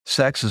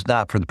sex is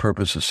not for the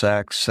purpose of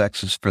sex.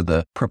 Sex is for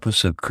the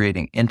purpose of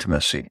creating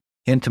intimacy.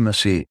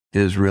 Intimacy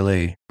is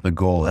really the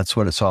goal. That's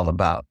what it's all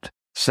about.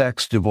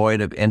 Sex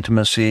devoid of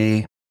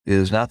intimacy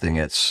is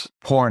nothing.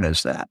 Porn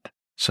is that.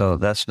 So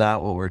that's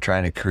not what we're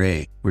trying to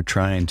create. We're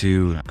trying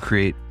to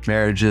create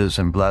marriages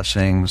and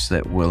blessings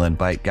that will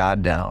invite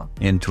God down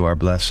into our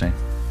blessing.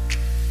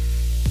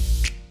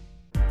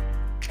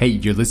 Hey,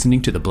 you're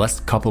listening to the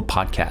Blessed Couple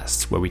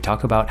Podcast, where we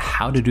talk about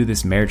how to do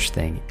this marriage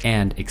thing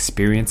and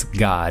experience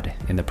God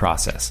in the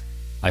process.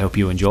 I hope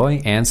you enjoy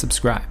and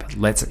subscribe.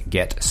 Let's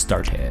get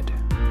started.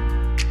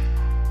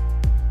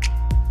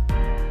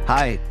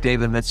 Hi,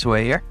 David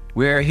Mitsue here.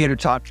 We're here to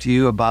talk to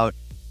you about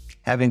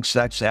having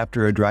sex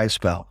after a dry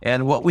spell.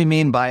 And what we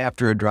mean by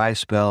after a dry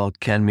spell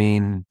can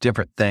mean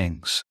different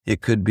things.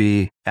 It could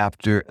be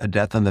after a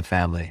death in the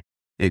family.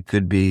 It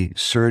could be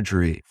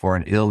surgery for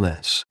an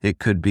illness. It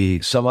could be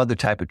some other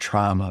type of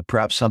trauma,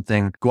 perhaps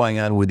something going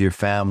on with your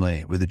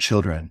family, with the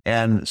children.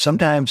 And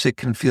sometimes it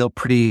can feel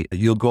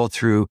you'll go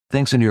through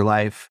things in your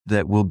life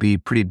that will be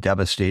pretty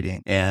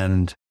devastating.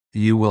 And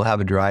you will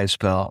have a dry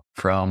spell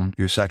from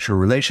your sexual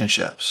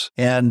relationships.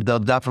 And there'll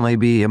definitely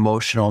be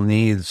emotional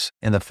needs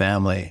in the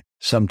family.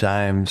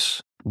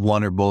 Sometimes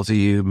one or both of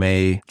you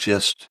may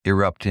just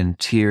erupt in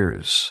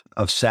tears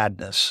of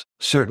sadness.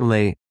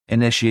 Certainly,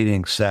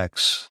 initiating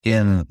sex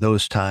in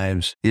those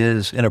times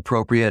is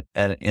inappropriate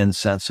and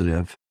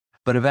insensitive.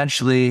 But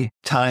eventually,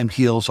 time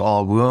heals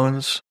all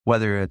wounds,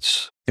 whether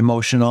it's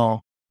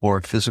emotional or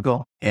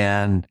physical,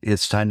 and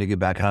it's time to get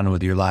back on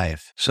with your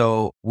life.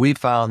 So we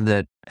found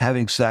that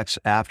having sex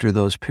after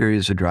those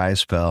periods of dry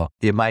spell,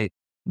 it might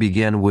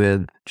begin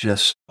with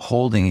just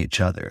holding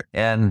each other.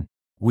 And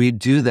we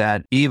do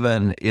that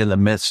even in the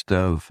midst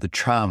of the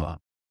trauma.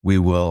 We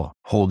will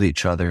hold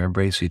each other,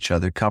 embrace each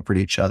other, comfort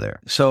each other.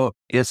 So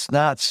it's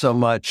not so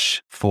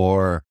much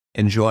for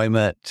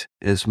enjoyment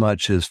as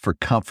much as for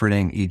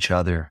comforting each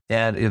other.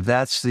 And if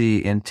that's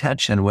the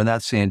intention, when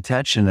that's the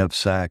intention of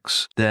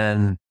sex,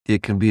 then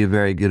it can be a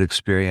very good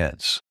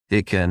experience.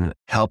 It can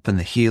help in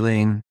the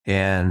healing,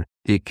 and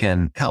it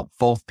can help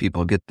both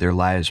people get their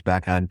lives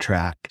back on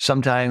track.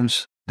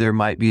 Sometimes there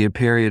might be a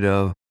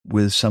period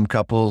with some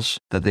couples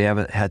that they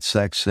haven't had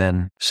sex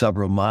in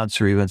several months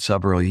or even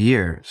several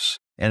years.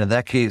 And in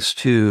that case,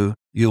 too,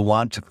 you'll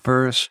want to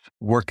first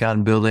work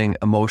on building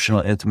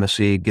emotional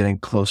intimacy, getting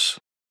close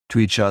to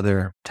each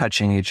other,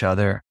 touching each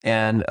other,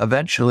 and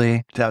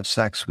eventually to have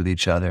sex with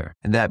each other.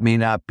 And that may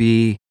not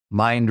be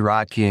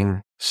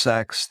mind-rocking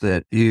sex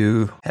that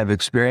you have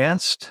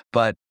experienced,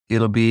 but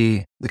it'll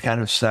be the kind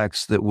of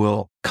sex that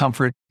will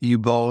comfort you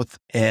both,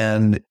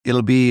 and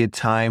it'll be a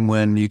time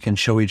when you can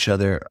show each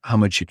other how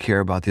much you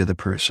care about the other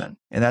person.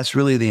 And that's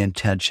really the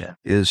intention,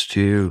 is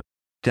to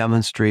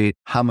demonstrate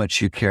how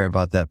much you care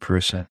about that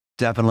person.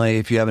 Definitely,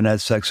 if you haven't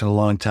had sex in a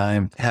long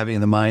time, having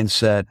the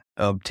mindset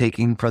of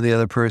taking from the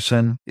other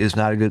person is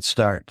not a good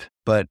start.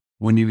 But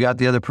when you've got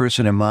the other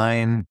person in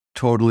mind,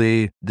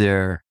 totally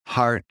their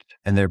heart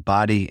and their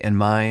body in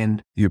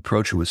mind, you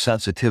approach it with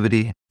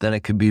sensitivity, then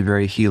it can be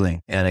very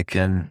healing, and it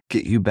can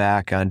get you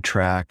back on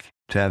track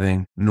to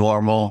having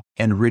normal,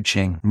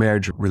 enriching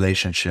marriage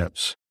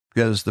relationships.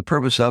 Because the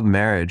purpose of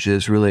marriage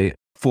is really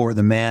for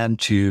the man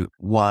to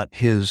want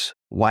his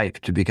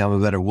wife to become a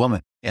better woman,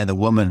 and the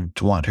woman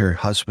to want her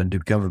husband to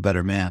become a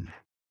better man.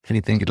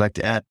 Anything you'd like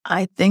to add?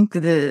 I think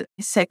the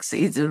sex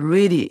is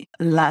really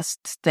last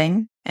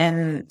thing.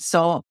 And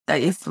so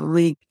if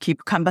we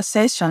keep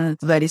conversation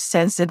very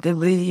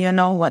sensitively,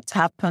 what's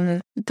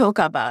happened, talk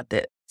about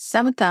it.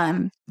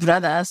 Sometimes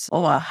brothers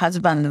or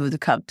husband would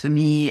come to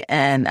me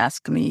and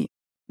ask me,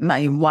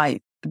 my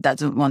wife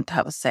doesn't want to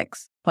have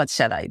sex. What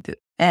shall I do?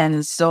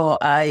 And so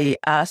I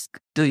ask,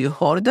 do you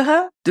hold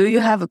her? Do you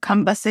have a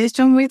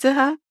conversation with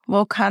her?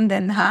 Walk hand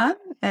in hand?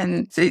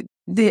 And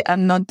they are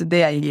not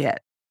there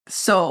yet.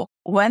 So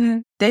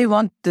when they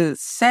want to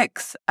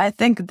sex, I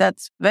think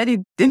that's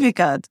very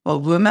difficult for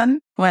women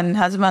when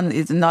husband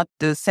is not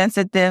too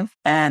sensitive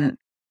and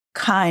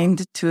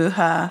kind to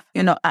her,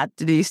 at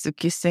least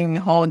kissing,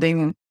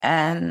 holding.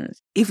 And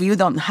if you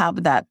don't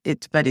have that,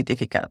 it's very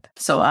difficult.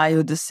 So I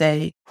would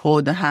say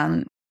hold the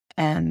hand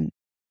and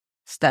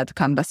start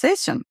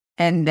conversation.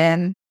 And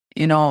then,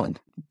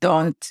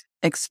 don't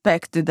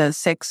expect the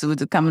sex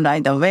would come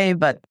right away,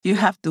 but you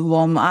have to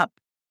warm up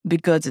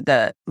because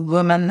the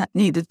woman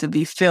needed to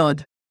be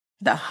filled.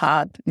 The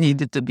heart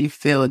needed to be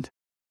filled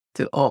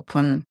to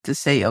open, to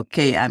say,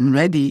 okay, I'm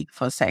ready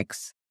for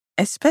sex.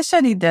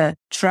 Especially the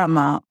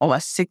trauma or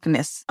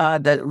sickness are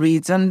the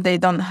reason they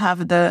don't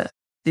have the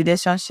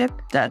relationship.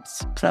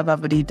 That's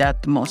probably the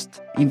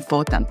most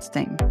important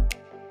thing.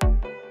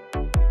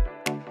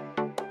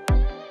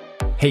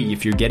 Hey,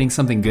 if you're getting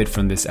something good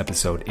from this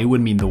episode, it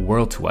would mean the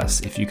world to us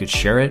if you could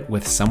share it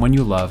with someone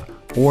you love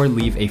or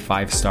leave a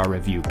 5-star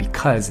review,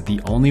 because the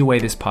only way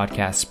this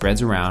podcast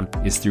spreads around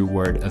is through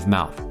word of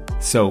mouth.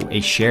 So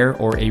a share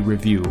or a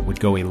review would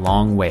go a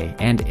long way,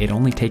 and it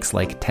only takes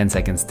like 10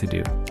 seconds to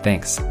do.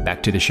 Thanks.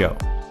 Back to the show.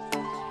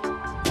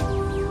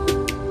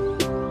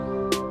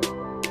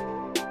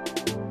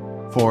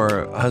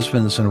 For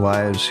husbands and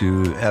wives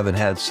who haven't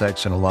had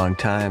sex in a long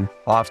time,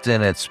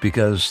 often it's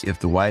because if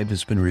the wife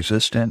has been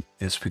resistant,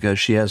 it's because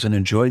she hasn't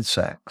enjoyed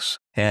sex.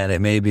 And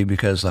it may be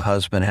because the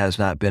husband has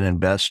not been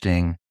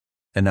investing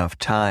enough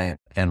time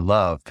and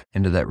love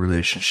into that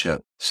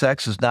relationship.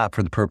 Sex is not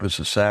for the purpose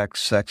of sex.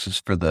 Sex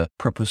is for the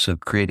purpose of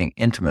creating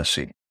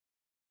intimacy.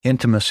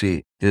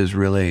 Intimacy is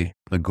really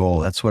the goal.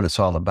 That's what it's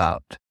all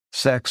about.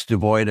 Sex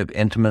devoid of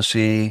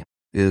intimacy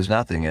is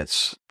nothing.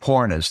 It's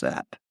porn is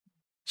that.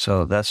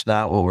 So that's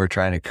not what we're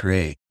trying to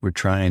create. We're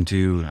trying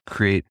to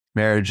create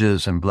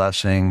marriages and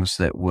blessings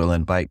that will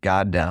invite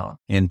God down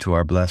into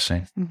our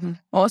blessing. Mm-hmm.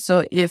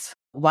 Also, if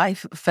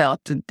wife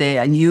felt they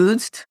are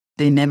used,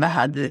 they never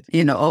had,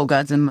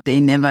 orgasm, they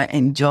never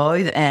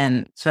enjoyed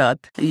and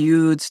felt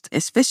used,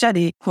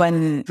 especially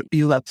when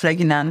you are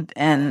pregnant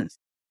and,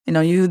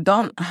 you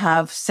don't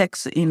have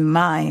sex in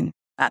mind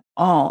at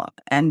all.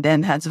 And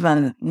then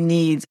husband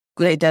needs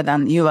greater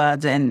than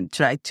yours and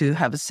try to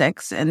have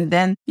sex. And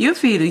then you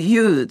feel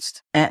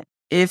used. And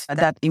if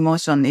that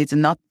emotion is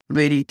not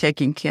really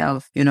taken care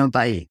of,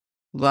 by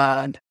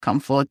word,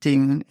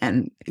 comforting,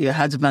 and your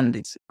husband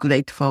is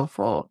grateful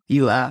for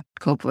your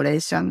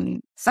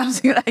cooperation,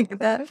 something like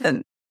that.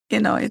 And,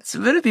 it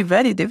will be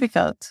very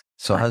difficult.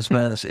 So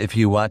husbands, if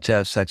you want to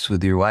have sex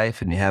with your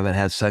wife and you haven't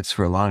had sex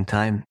for a long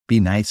time, be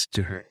nice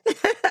to her.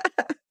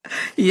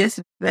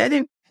 Yes,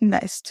 very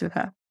nice to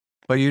her.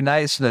 But your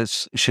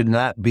niceness should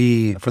not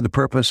be for the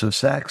purpose of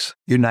sex.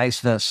 Your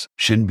niceness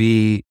should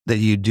be that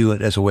you do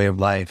it as a way of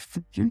life.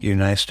 Mm-hmm. You're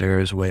nice to her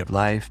as a way of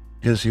life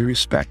because you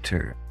respect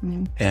her.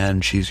 Mm-hmm.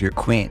 And she's your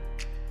queen.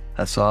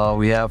 That's all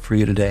we have for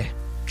you today.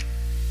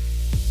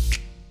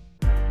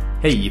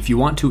 Hey, if you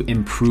want to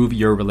improve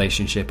your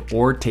relationship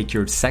or take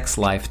your sex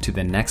life to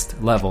the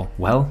next level,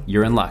 well,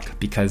 you're in luck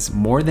because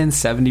more than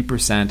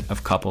 70%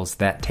 of couples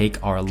that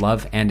take our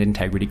Love and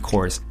Integrity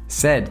course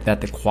said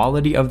that the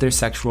quality of their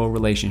sexual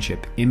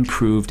relationship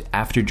improved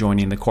after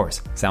joining the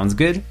course. Sounds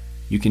good?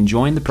 You can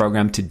join the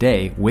program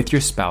today with your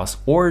spouse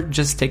or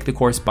just take the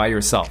course by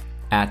yourself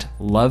at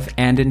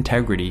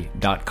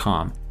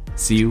loveandintegrity.com.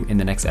 See you in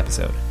the next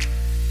episode.